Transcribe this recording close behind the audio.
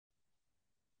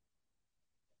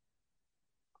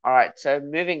All right, so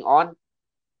moving on,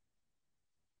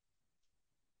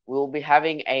 we'll be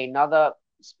having another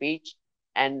speech,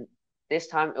 and this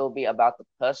time it will be about the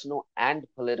personal and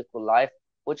political life,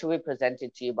 which will be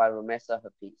presented to you by Rumaysa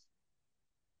Quaid.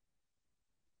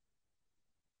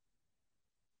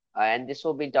 And this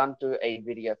will be done through a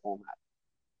video format.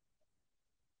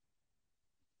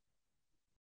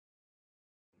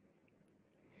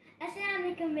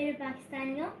 Assalamu alaikum, mere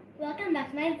Pakistaniyo. Welcome back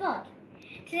to my vlog.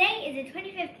 Today is the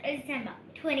 25th of December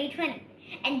 2020,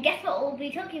 and guess what we'll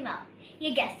be talking about?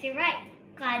 You guessed it right,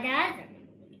 Qaid Azam.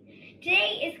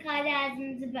 Today is Qaid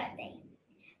Azam's birthday.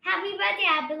 Happy birthday,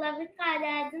 our beloved Qaid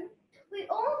Azam. We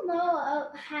all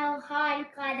know how hard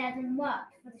Qaid Azam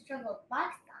worked for the struggle of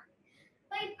Pakistan,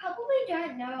 but you probably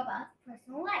don't know about his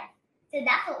personal life. So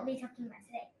that's what we'll be talking about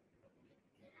today.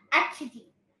 अच्छा जी,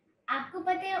 आपको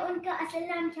पता है उनका असल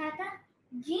नाम क्या था?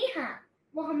 जी हाँ,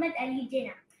 Mohammad Ali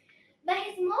Jinnah. But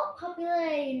he's more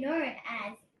popularly known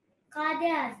as Qaid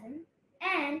Azam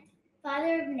and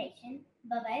Father of the Nation,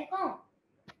 Baba Qaum.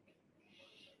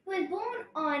 He was born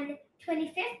on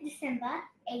 25th December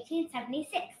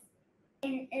 1876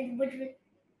 in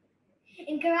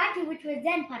Karachi, which was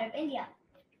then part of India.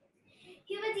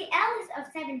 He was the eldest of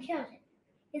 7 children.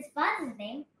 His father's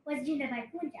name was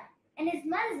Jinnabai Punja, and his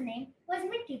mother's name was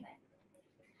Mittibai.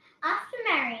 After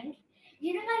marrying,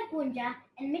 Jinnabai Punja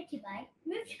and Mittibai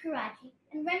moved to Karachi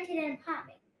and rented an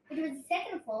apartment, which was the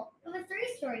second floor of a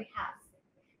 3-story house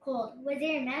called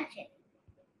Wazir Mansion,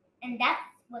 and that's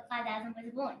where Qaid Azam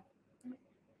was born.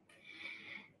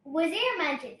 Wazir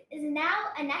Mansion is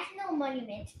now a national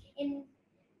monument in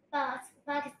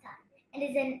Pakistan and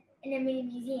is in a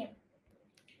museum.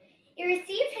 He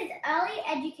received his early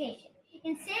education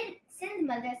in Sindh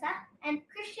Madrasa and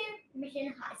Christian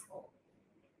Mission High School.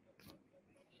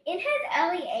 In his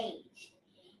early age,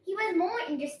 he was more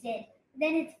interested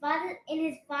in his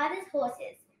father's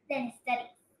horses than his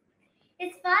studies.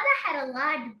 His father had a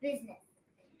large business,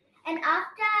 and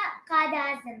after Qaid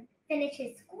Azam finished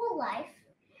his school life,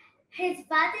 his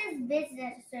father's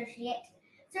business associate,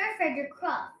 Sir Frederick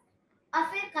Croft,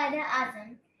 offered Qaid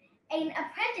Azam an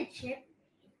apprenticeship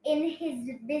in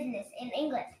his business in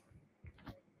England.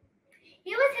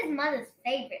 He was his mother's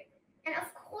favorite, and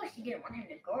of course she didn't want him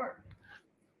to go.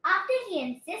 After he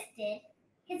insisted,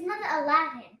 his mother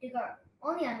allowed him to go,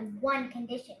 only on one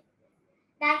condition: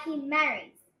 that he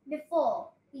marries before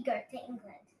he goes to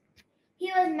England. He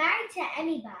was married to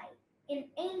Emmy Bai in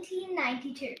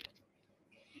 1892.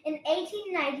 In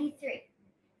 1893,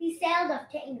 he sailed off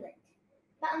to England,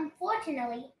 but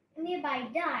unfortunately, Emmy Bai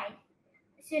died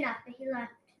soon after he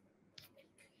left.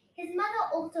 His mother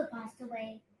also passed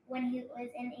away when he was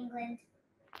in England.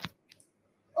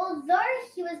 Although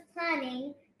he was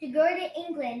planning to go to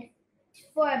England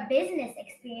for a business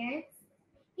experience,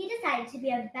 he decided to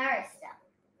be a barrister.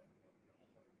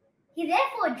 He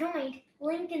therefore joined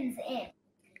Lincoln's Inn,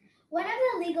 one of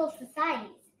the legal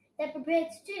societies that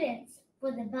prepared students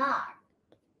for the bar.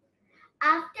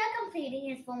 After completing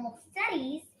his formal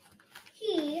studies,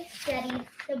 he studied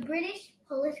the British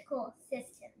political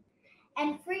system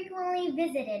and frequently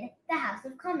visited the House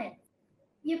of Commons.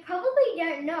 You probably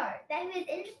don't know that he was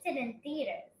interested in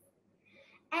theaters,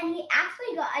 and he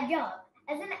actually got a job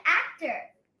as an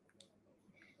actor.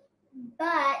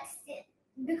 But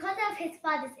because of his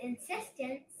father's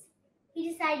insistence, he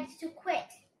decided to quit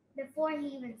before he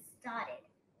even started.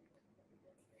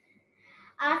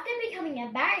 After becoming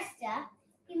a barrister,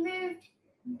 he moved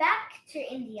back to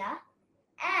India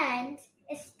and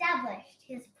established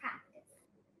his practice,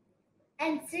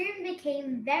 and soon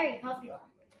became very popular.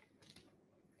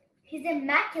 His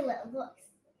immaculate looks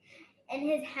and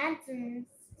his handsome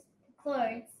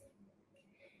clothes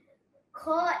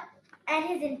and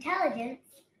his intelligence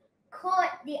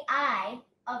caught the eye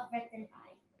of Ratan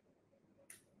Bai,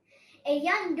 a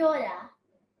young daughter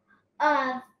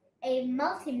of a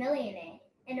multimillionaire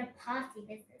and a Parsi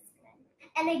businessman.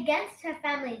 And against her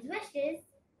family's wishes,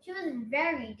 she was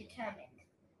very determined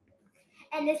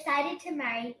and decided to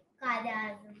marry Qaid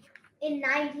Azam. In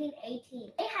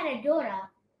 1918, they had a daughter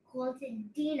called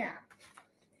Dina.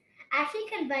 As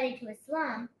she converted to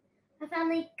Islam, her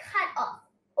family cut off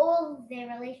all their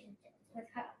relationships with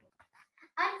her.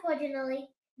 Unfortunately,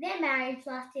 their marriage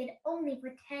lasted only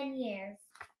for 10 years,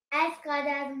 as Qaid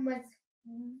Azam was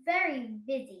very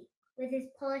busy with his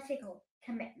political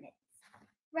commitments.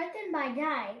 Ratan Bai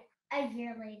died a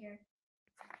year later,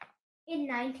 in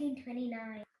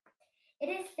 1929. It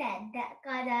is said that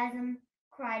Qaid Azam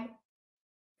cried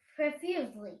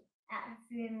profusely at her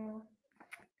funeral.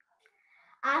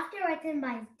 After Ratan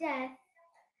Bai's death,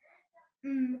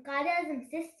 Qaid Azam's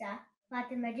sister,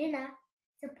 Fatima Jinnah,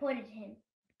 supported him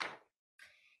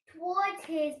Towards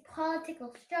his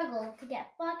political struggle to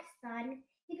get Pakistan,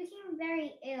 he became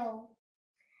very ill,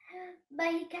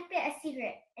 but he kept it a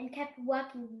secret and kept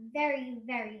working very,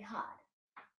 very hard.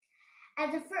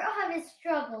 As a fruit of his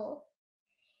struggle,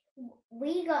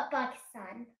 we got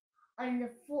Pakistan on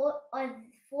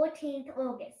 14th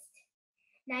August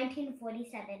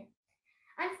 1947.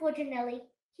 Unfortunately,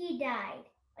 he died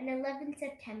on 11th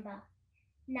September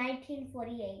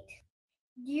 1948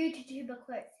 due to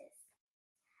tuberculosis.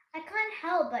 I can't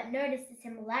help but notice the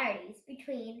similarities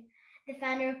between the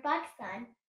founder of Pakistan,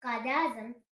 Qaid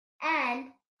Azam, and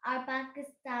our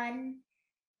Pakistan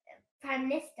Prime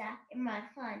Minister Imran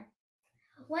Khan.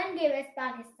 One gave us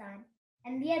Pakistan,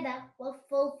 and the other will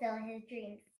fulfill his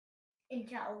dreams,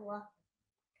 inshallah.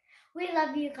 We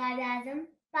love you, Qaid Azam.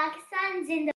 Pakistan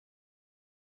Zindabad.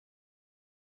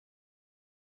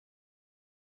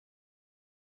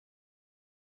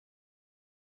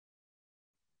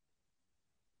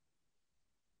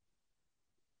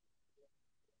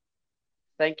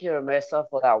 Thank you, Rumaysa,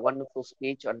 for that wonderful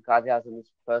speech on Qazi Azam's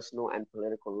personal and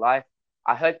political life.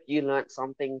 I hope you learnt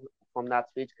something from that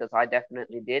speech because I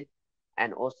definitely did,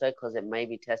 and also because it may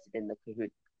be tested in the Kahoot.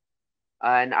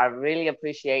 And I really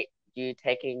appreciate you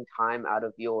taking time out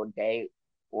of your day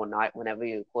or night whenever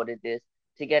you recorded this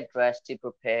to get dressed, to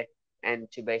prepare, and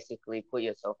to basically put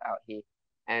yourself out here.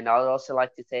 And I would also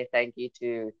like to say thank you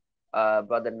to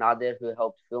Brother Nadir who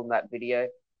helped film that video,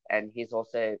 and he's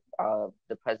also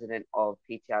the president of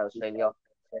PTI Australia.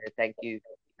 So thank you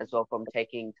as well for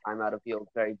taking time out of your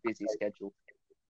very busy schedule.